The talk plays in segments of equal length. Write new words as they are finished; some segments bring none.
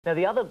Now,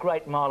 the other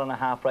great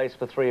mile-and-a-half race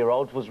for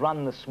 3-year-olds was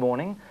run this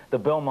morning, the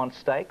Belmont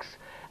Stakes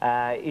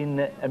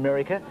in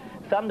America.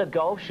 Thunder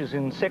Gulch is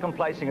in second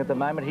placing at the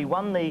moment. He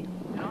won the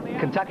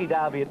Kentucky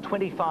Derby at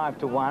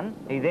 25-1.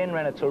 He then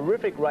ran a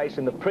terrific race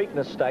in the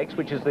Preakness Stakes,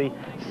 which is the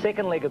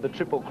second leg of the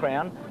Triple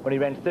Crown, when he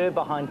ran third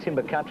behind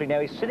Timber Country.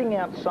 Now, he's sitting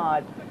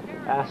outside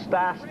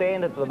Star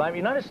Standard at the moment.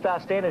 You notice Star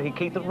Standard here,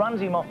 Keith, that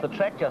runs him off the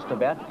track just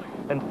about.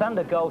 And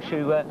Thunder Gulch,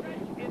 who...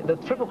 the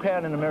Triple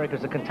Crown in America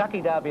is the Kentucky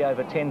Derby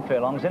over 10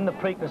 furlongs, then the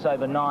Preakness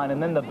over 9,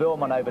 and then the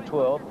Belmont over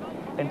 12.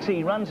 And see,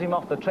 he runs him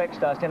off the track,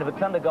 Star Standard, but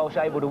Thunder Gulch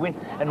able to win.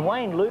 And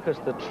Wayne Lucas,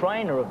 the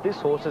trainer of this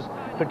horse, has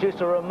produced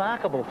a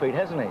remarkable feat,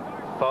 hasn't he?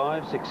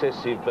 5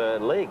 successive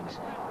legs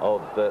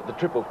of the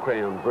Triple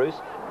Crown, Bruce.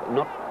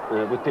 Not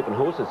with different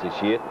horses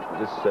this year.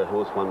 This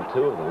horse won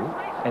 2 of them.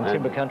 And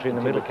Timber Country in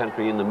the middle. Timber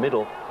Country in the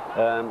middle.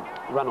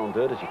 Run on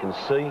dirt, as you can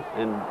see,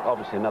 and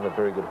obviously another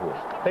very good horse.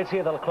 Let's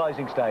hear the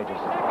closing stages.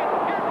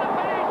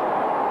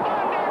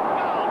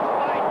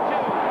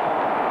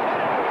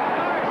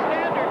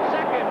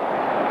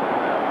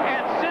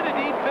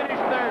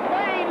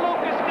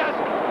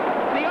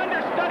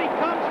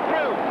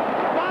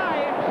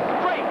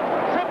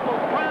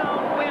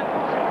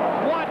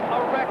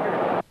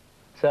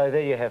 So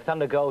there you have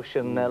Thunder Gulch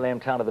and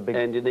Lambtana, the big...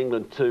 And in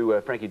England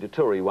too, Frankie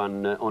Dettori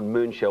won on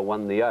Moonshell,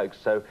 won the Oaks.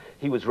 So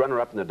he was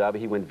runner-up in the Derby.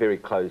 He went very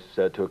close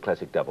to a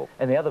classic double.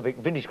 And the other big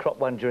vintage crop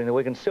won during the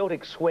week. And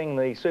Celtic Swing,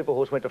 the super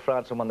horse, went to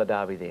France and won the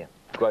Derby there.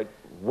 Great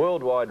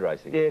worldwide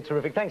racing. Yeah,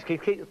 terrific. Thanks,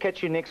 Keith.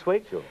 Catch you next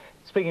week. Sure.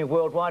 Speaking of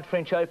worldwide,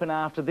 French Open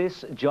after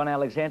this, John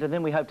Alexander.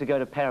 Then we hope to go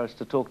to Paris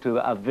to talk to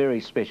a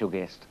very special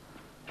guest.